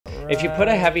If you put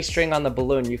a heavy string on the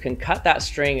balloon, you can cut that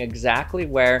string exactly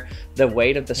where the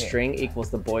weight of the string equals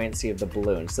the buoyancy of the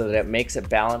balloon, so that it makes it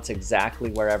balance exactly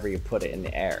wherever you put it in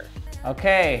the air.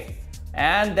 Okay,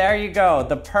 and there you go,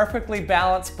 the perfectly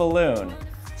balanced balloon.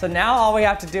 So now all we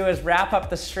have to do is wrap up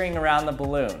the string around the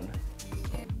balloon.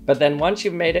 But then once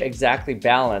you've made it exactly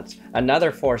balanced,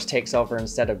 another force takes over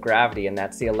instead of gravity, and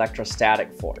that's the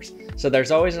electrostatic force. So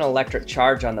there's always an electric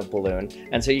charge on the balloon,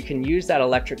 and so you can use that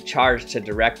electric charge to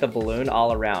direct the balloon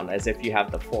all around as if you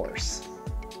have the force.